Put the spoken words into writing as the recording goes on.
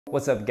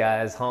What's up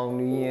guys,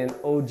 Nguyen,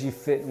 OG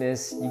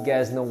Fitness. You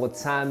guys know what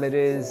time it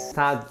is.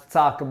 Time to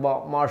talk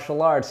about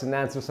martial arts and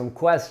answer some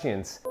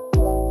questions.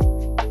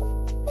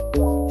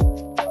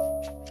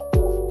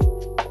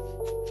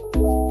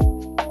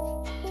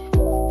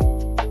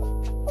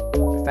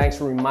 Thanks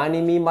for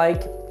reminding me,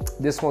 Mike.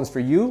 This one's for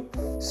you.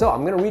 So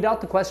I'm gonna read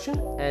out the question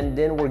and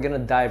then we're gonna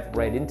dive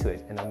right into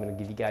it. And I'm gonna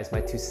give you guys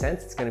my 2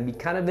 cents. It's gonna be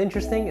kind of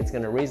interesting. It's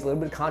gonna raise a little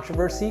bit of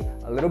controversy,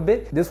 a little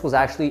bit. This was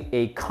actually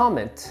a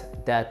comment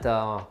that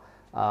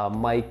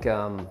Mike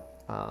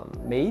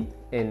made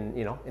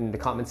in the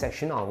comment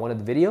section on one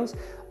of the videos.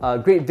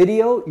 Great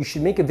video. You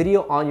should make a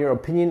video on your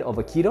opinion of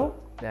Aikido.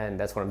 And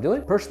that's what I'm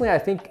doing. Personally, I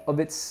think of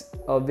it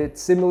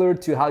similar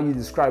to how you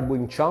describe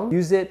Wing Chun.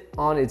 Use it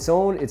on its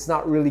own, it's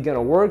not really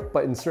gonna work,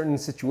 but in certain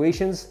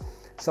situations,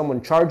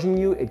 someone charging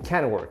you, it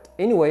can work.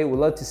 Anyway, we'd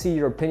love to see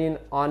your opinion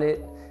on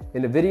it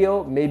in a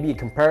video, maybe a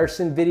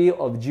comparison video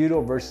of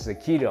Judo versus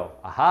Aikido.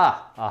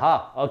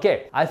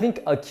 Okay. I think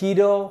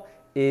Aikido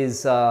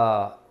is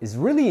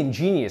really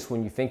ingenious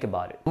when you think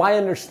about it. My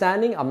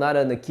understanding, I'm not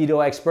an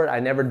Aikido expert. I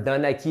never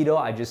done Aikido.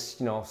 I just,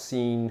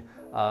 seen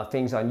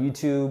things on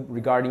YouTube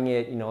regarding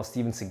it,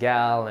 Steven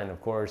Seagal, and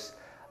of course,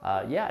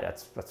 yeah,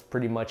 that's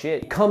pretty much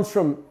it. It comes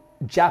from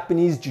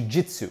Japanese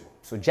Jiu-Jitsu.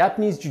 So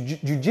Japanese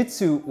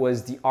Jiu-Jitsu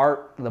was the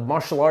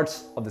martial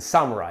arts of the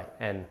samurai.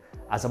 And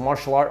as a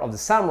martial art of the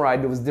samurai,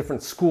 there was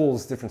different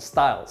schools, different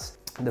styles.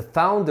 The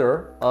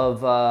founder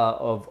of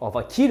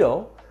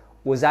Aikido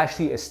was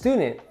actually a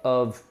student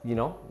of,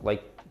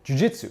 like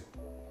Jiu-Jitsu,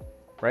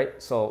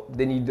 right? So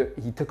then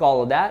he took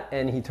all of that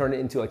and he turned it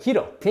into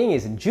Aikido. Thing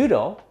is, in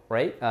Judo,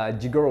 right,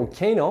 Jigoro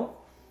Kano,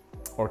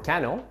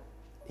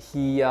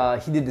 he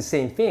did the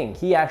same thing.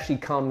 He actually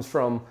comes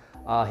from,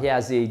 he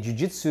has a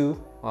Jiu-Jitsu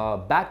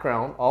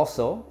background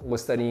also,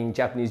 was studying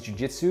Japanese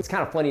Jiu-Jitsu. It's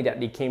kind of funny that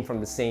they came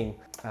from the same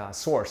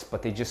source,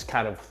 but they just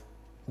kind of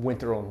went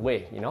their own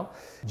way,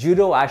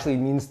 Judo actually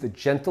means the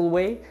gentle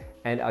way,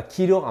 and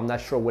Aikido, I'm not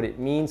sure what it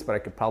means, but I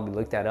could probably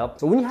look that up.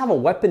 So when you have a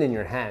weapon in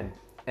your hand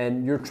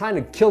and you're trying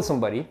to kill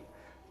somebody,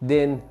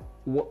 then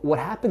what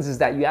happens is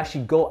that you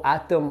actually go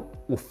at them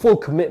with full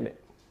commitment,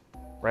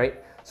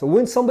 right? So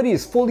when somebody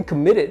is fully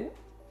committed,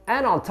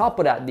 and on top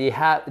of that,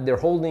 they're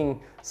holding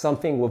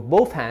something with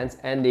both hands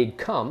and they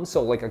come,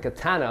 so like a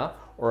katana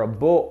or a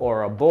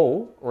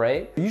bow,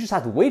 right? You just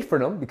have to wait for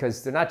them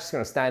because they're not just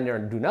gonna stand there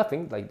and do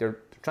nothing, like they're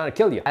trying to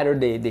kill you. Either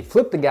they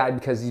flip the guy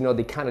because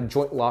they kind of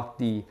joint lock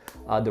the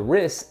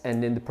wrist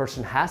and then the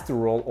person has to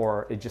roll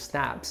or it just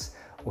snaps.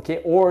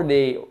 Okay, or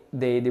they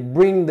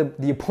bring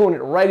the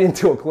opponent right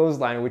into a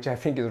clothesline, which I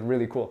think is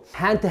really cool.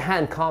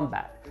 Hand-to-hand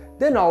combat.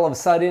 Then all of a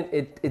sudden,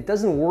 it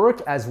doesn't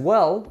work as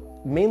well,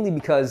 mainly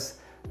because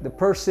the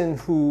person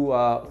who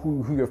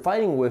you're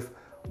fighting with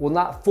will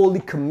not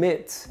fully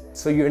commit.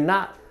 So you're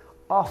not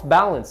off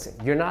balancing.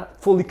 You're not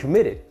fully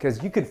committed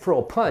because you could throw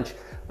a punch,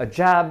 a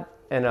jab,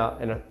 and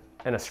a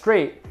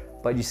straight,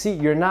 but you see,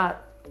 you're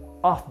not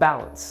off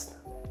balance.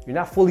 You're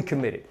not fully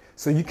committed.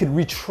 So you could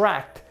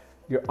retract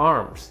your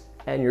arms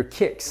and your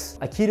kicks.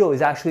 Aikido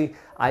is actually,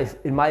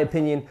 in my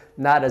opinion,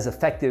 not as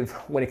effective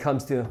when it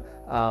comes to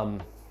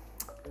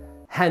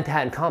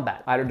hand-to-hand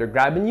combat. Either they're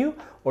grabbing you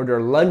or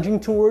they're lunging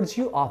towards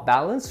you off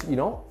balance,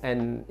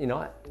 then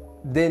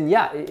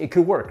yeah, it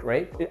could work,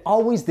 right? It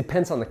always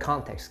depends on the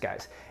context,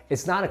 guys.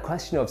 It's not a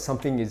question of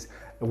something it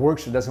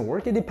works or doesn't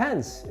work. It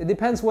depends. It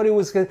depends what it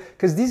was,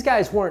 because these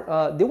guys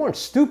weren't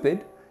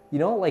stupid,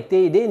 like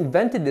they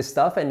invented this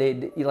stuff, and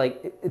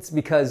it's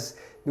because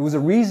there was a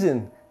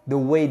reason the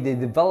way they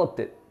developed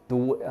it.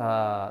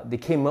 They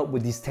came up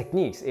with these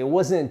techniques. It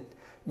wasn't,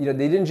 they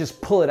didn't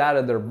just pull it out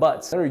of their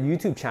butts. Their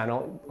YouTube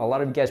channel, a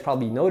lot of you guys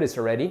probably noticed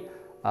already,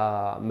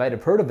 might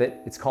have heard of it.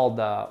 It's called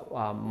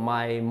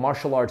My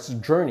Martial Arts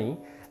Journey.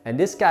 And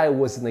this guy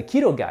was an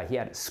Aikido guy. He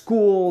had a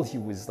school, he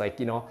was like,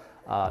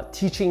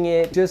 teaching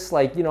it, just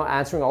like,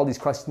 answering all these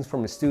questions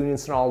from the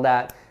students and all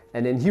that.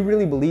 And then he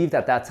really believed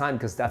at that time,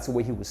 because that's the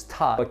way he was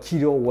taught,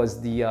 Aikido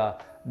was the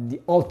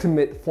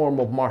ultimate form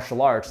of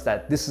martial arts,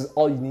 that this is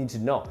all you need to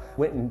know.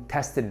 Went and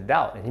tested it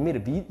out and he made a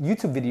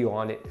YouTube video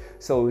on it.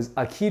 So it was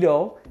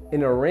Aikido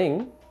in a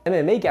ring.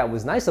 MMA guy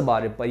was nice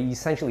about it, but he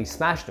essentially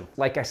smashed him.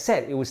 Like I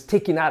said, it was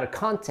taken out of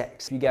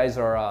context. If you guys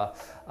are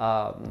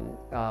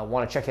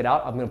want to check it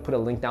out, I'm gonna put a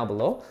link down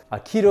below.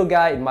 Aikido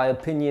guy, in my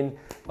opinion,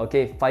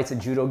 fights a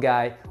Judo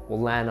guy, will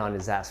land on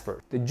his ass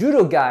first. The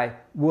Judo guy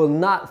will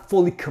not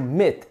fully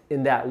commit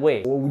in that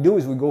way. What we do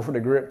is we go for the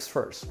grips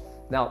first.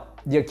 Now,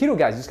 the Aikido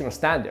guy is just gonna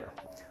stand there.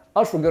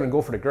 Us, we're gonna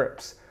go for the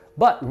grips.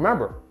 But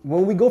remember,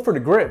 when we go for the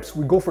grips,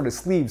 we go for the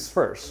sleeves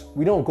first.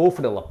 We don't go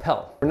for the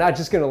lapel. We're not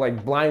just gonna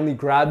like blindly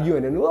grab you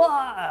and then,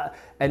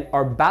 and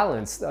our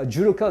balance,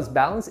 Judoka's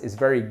balance is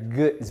very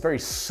good. It's very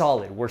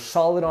solid. We're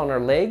solid on our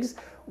legs.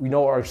 We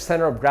know our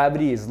center of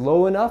gravity is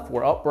low enough.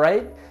 We're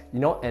upright,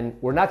 and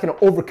we're not gonna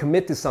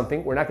overcommit to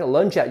something. We're not gonna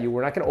lunge at you.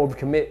 We're not gonna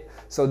overcommit.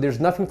 So there's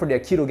nothing for the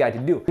Aikido guy to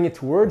do. Bring it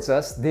towards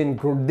us, then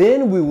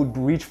we would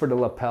reach for the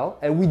lapel.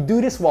 And we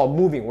do this while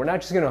moving. We're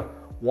not just gonna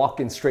walk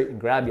in straight and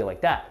grab you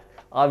like that.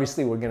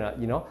 Obviously, we're gonna,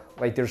 you know,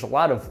 like there's a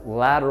lot of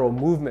lateral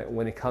movement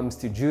when it comes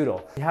to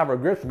judo. We have our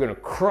grips, we're gonna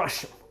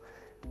crush them,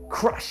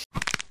 crush.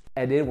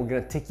 And then we're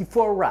gonna take you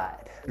for a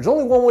ride. There's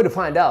only one way to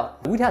find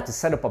out. We'd have to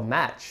set up a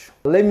match.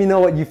 Let me know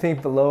what you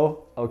think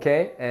below,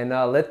 okay? And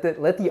let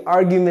the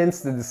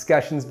arguments, the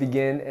discussions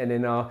begin. And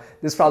then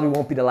this probably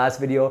won't be the last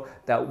video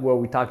where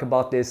we talk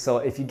about this. So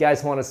if you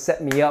guys want to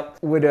set me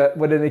up with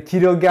an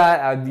Aikido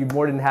guy, I'd be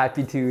more than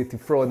happy to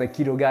throw an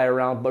Aikido guy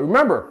around. But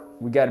remember,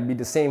 we got to be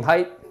the same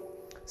height,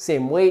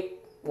 same weight,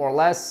 more or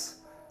less,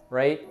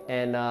 right?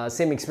 And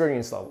same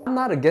experience level. I'm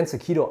not against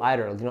Aikido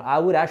either. You know, I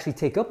would actually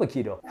take up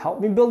Aikido.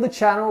 Help me build the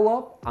channel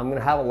up. I'm gonna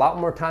have a lot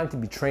more time to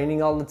be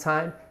training all the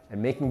time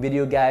and making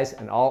video guys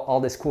and all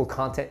this cool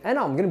content. And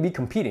I'm gonna be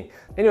competing.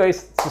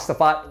 Anyways, it's just a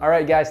thought. All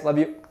right, guys, love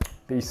you.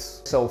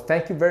 Peace. So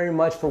thank you very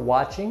much for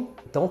watching.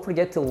 Don't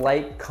forget to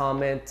like,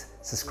 comment,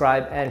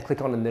 subscribe, and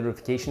click on the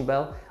notification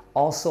bell.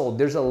 Also,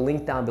 there's a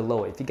link down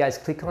below. If you guys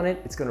click on it,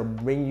 it's gonna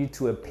bring you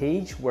to a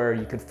page where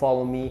you could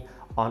follow me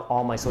on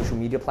all my social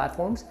media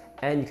platforms.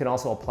 And you can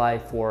also apply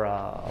for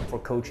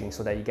coaching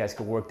so that you guys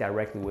can work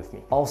directly with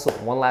me. Also,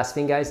 one last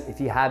thing, guys,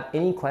 if you have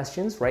any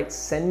questions, right,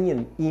 send me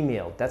an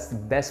email. That's the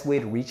best way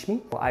to reach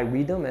me. I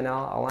read them and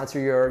I'll answer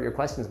your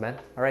questions, man.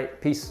 All right,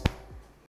 peace.